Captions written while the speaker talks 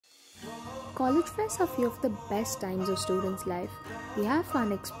College fairs are few of the best times of students' life. We have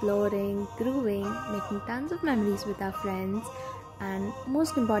fun exploring, growing, making tons of memories with our friends, and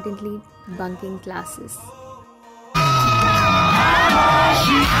most importantly, bunking classes.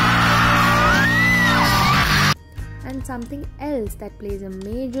 And something else that plays a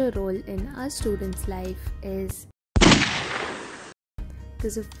major role in our students' life is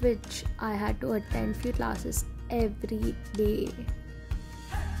because of which I had to attend few classes every day.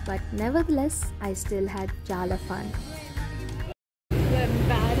 But nevertheless, I still had jala fun. You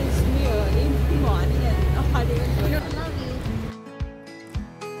embarrassed me early in the morning and not even good.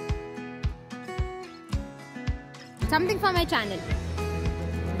 Something for my channel.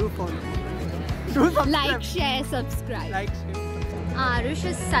 Do follow. Do subscribe. Like, share, subscribe. Like, share. Arush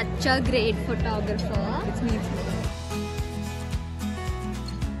is such a great photographer. It's me.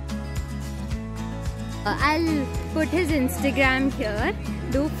 I'll put his Instagram here.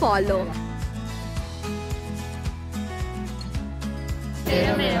 Do follow.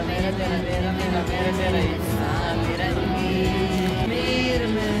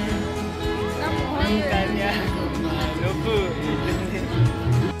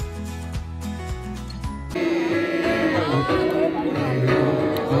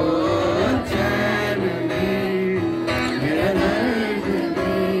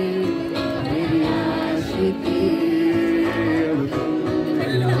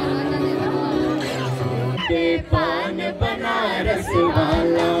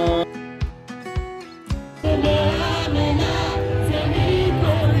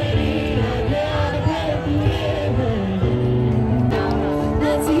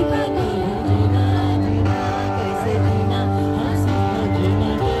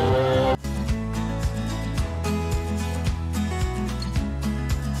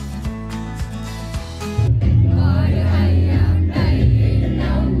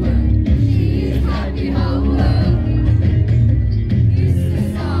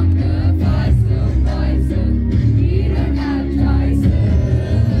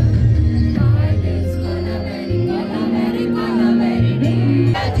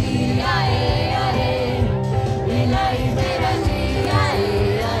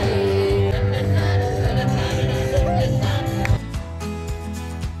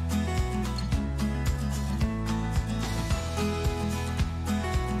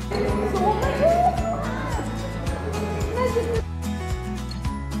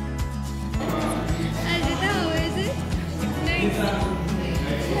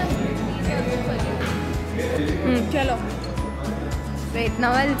 Chalo. Wait,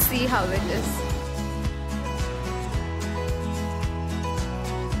 now I'll see how it is.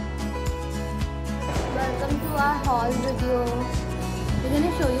 Welcome to our haul video. We're going to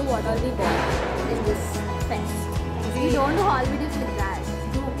show you what all we bought in this fest. We don't do haul videos like that.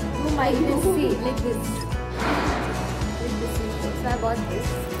 You might just see like this. Like this. So I bought this.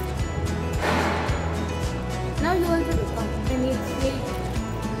 Now you also do come. I need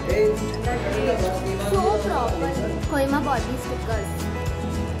so proper. Koima bought these stickers.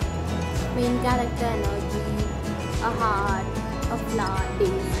 Main character energy, a heart, a flower,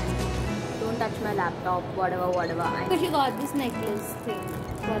 days. Don't touch my laptop, whatever. So she got this necklace thing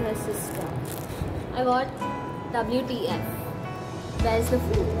for her sister. I got WTF. Where's the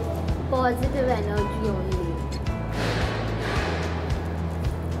food? Positive energy only.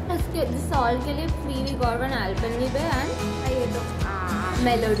 This all के लिए free we got one Alpenlibe and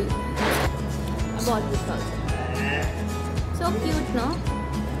Melody. I bought this also. So cute, no?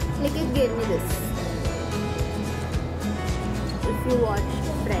 Like it gave me this. If you watch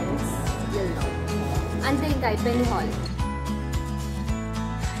Friends, you'll know. And then Alpenny Hall.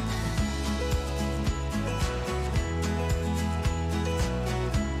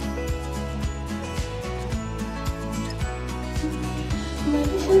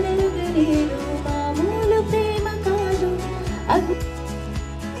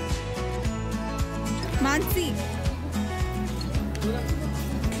 Mansi.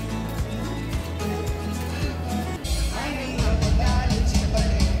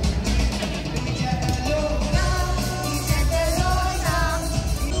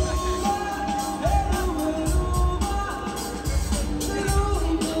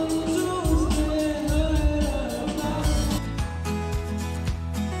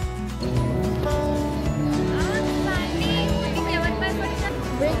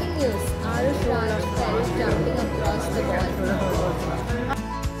 Breaking news. Arush Raj is jumping across the ball.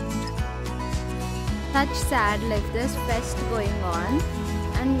 Such sad life. There's fest going on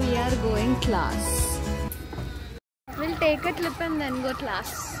and we are going class. We'll take a clip and then go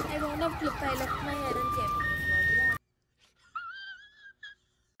class. I don't have clip. I left my hair in camp.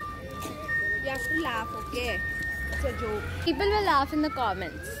 You have to laugh, okay? It's a joke. People will laugh in the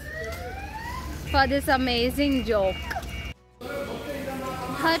comments for this amazing joke.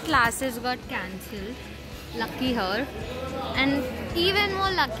 Her classes got cancelled. Lucky her. And even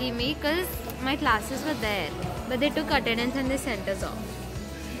more lucky me because my classes were there. But they took attendance and they sent us off.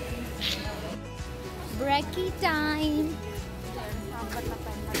 Brekkie time.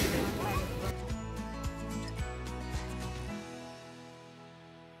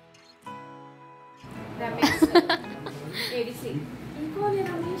 Ramesh. ADC. Call it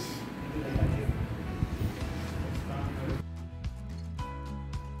Ramesh.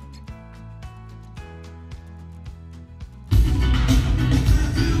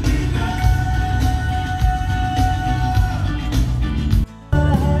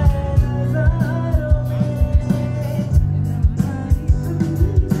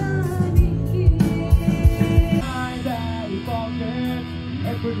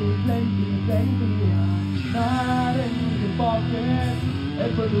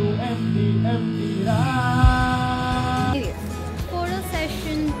 Photo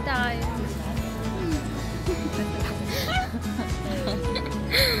session time.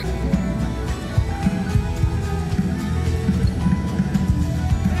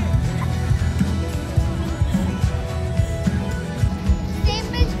 Same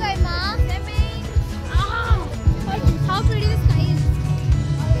page, Kaima. Same page. How pretty the sky is.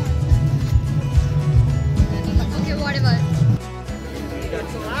 Okay, whatever.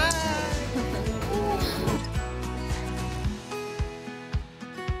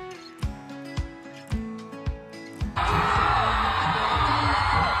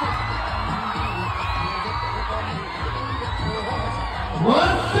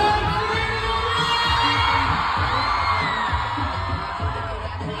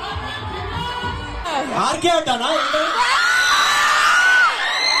 R K हटाना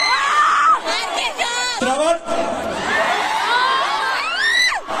श्रवण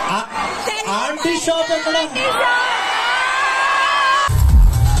aunty shop है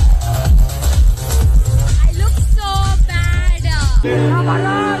I look so bad.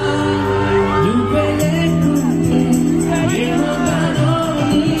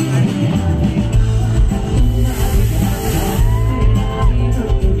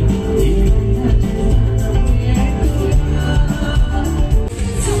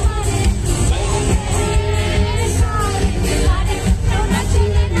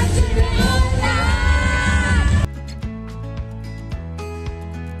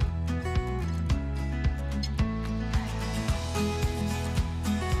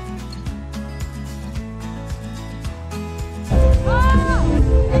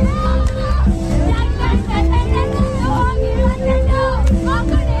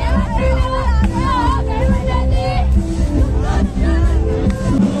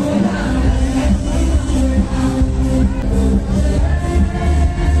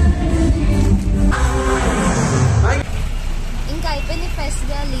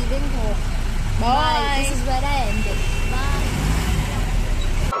 Leaving home. Bye. This is where I ended. Bye.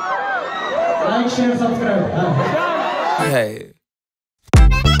 Like, share, subscribe. Hey.